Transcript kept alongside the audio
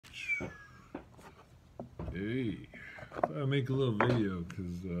Hey, I make a little video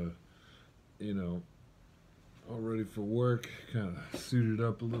because, you know, all ready for work, kind of suited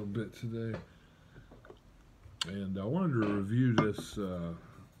up a little bit today. And I wanted to review this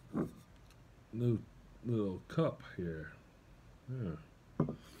new little cup here. Yeah,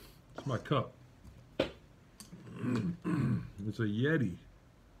 it's my cup. It's a Yeti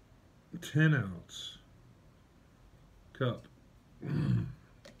 10-ounce cup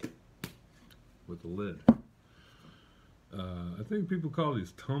with a lid. I think people call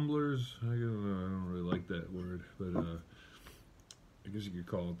these tumblers. I don't know, I don't really like that word, but I guess you could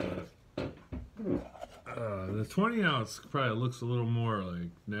call it that. The 20-ounce probably looks a little more like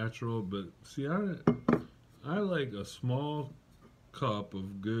natural, but see, I like a small cup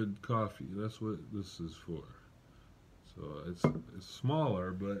of good coffee. That's what this is for. So it's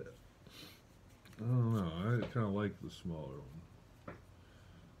smaller, but I don't know. I kind of like the smaller one.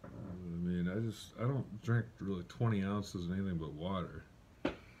 I mean, I don't drink really 20 ounces of anything but water.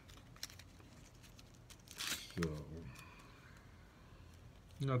 So,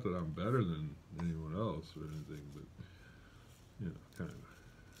 not that I'm better than anyone else or anything, but, you know, kind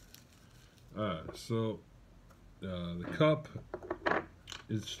of. So, the cup,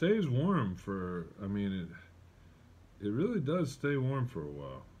 it stays warm for, I mean, it really does stay warm for a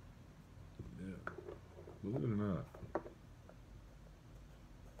while. Yeah, believe it or not.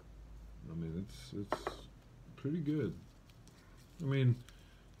 I mean, it's pretty good. I mean,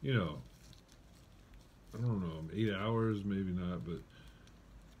 you know, I don't know, 8 hours, maybe not, but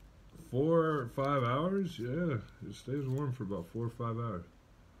 4 or 5 hours, yeah, it stays warm for about 4 or 5 hours.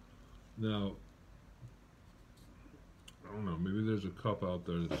 Now, I don't know, maybe there's a cup out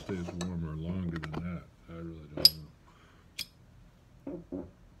there that stays warmer longer than that. I really don't know.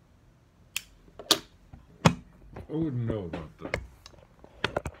 I wouldn't know about that.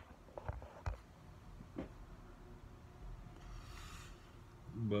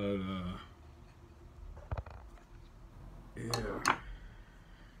 But, yeah.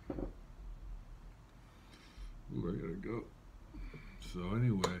 Ooh, I gotta go. So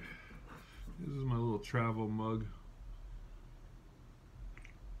anyway, this is my little travel mug.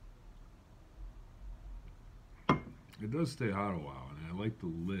 It does stay hot a while, and I like the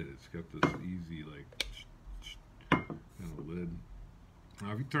lid. It's got this easy, like, kind of lid.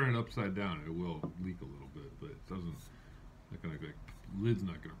 Now, if you turn it upside down, it will leak a little bit, but it doesn't, not gonna, like, lid's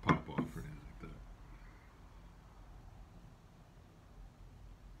not gonna pop off or anything like that.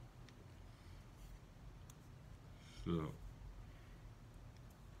 So,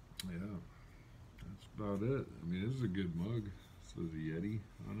 yeah, that's about it. I mean, this is a good mug. It says Yeti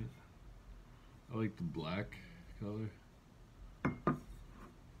on it. I like the black color.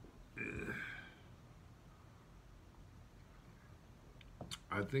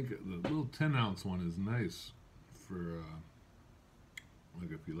 I think the little 10-ounce one is nice for,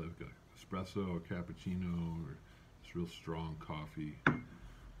 like, if you like espresso or cappuccino or it's real strong coffee.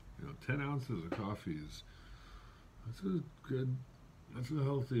 You know, 10 ounces of coffee is, that's a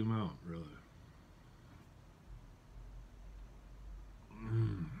healthy amount, really.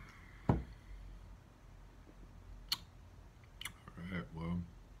 All right, well,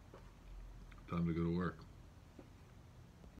 time to go to work.